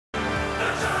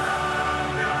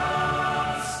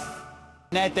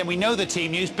Ned, then we know the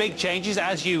team news, big changes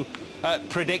as you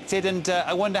predicted, and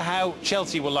I wonder how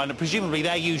Chelsea will line up. Presumably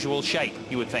their usual shape,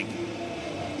 you would think.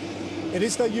 It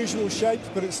is their usual shape,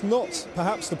 but it's not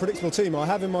perhaps the predictable team. I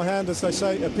have in my hand, as they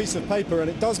say, a piece of paper, and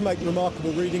it does make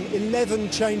remarkable reading. 11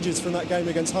 changes from that game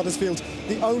against Huddersfield.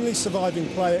 The only surviving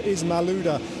player is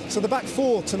Malouda. So the back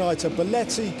four tonight are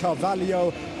Belletti,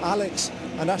 Carvalho, Alex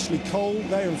and Ashley Cole.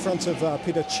 They're in front of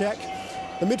Peter Cech.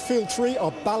 The midfield three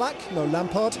are Ballack, no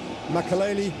Lampard,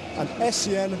 Makaleli and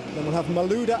Essien. Then we'll have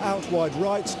Malouda out wide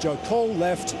right, Joe Cole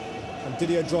left, and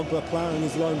Didier Drogba ploughing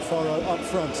his lone furrow up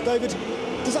front. David,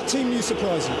 does that team news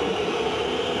surprise you?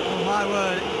 Oh my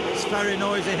word, it's very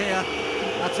noisy here.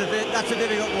 That's a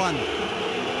difficult one.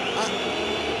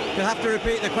 You'll have to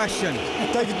repeat the question.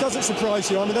 David, does it surprise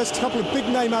you? I mean, there's a couple of big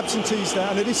name absentees there,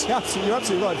 and it is you're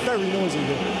absolutely right, very noisy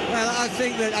here. Well, I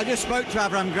think that I just spoke to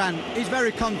Avram Grant. He's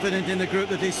very confident in the group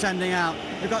that he's sending out.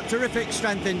 They've got terrific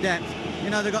strength in depth. You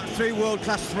know, they've got three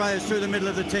world-class players through the middle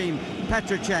of the team.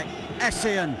 Petracek,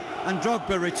 Essien and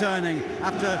Drogba returning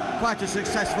after quite a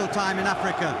successful time in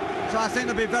Africa. So I think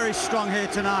they'll be very strong here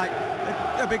tonight.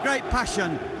 There'll be great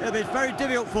passion. It'll be very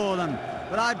difficult for them.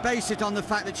 But I base it on the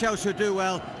fact that Chelsea will do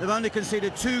well. They've only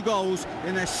conceded 2 goals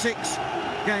in their 6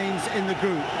 games in the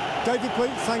group. David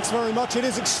Pleat, thanks very much. It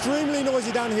is extremely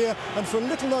noisy down here, and for a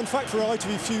little-known fact for our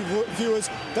ITV viewers,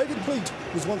 David Pleat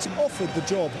was once offered the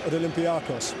job at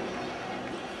Olympiacos.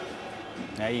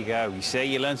 There you go. You see,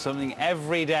 you learn something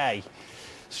every day.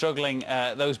 Struggling,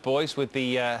 those boys, with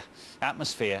the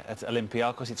atmosphere at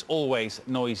Olympiacos. It's always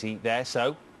noisy there,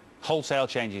 so wholesale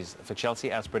changes for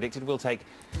Chelsea as predicted. We'll take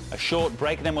a short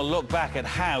break and then we'll look back at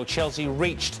how Chelsea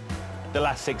reached the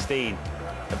last 16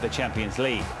 of the Champions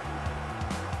League.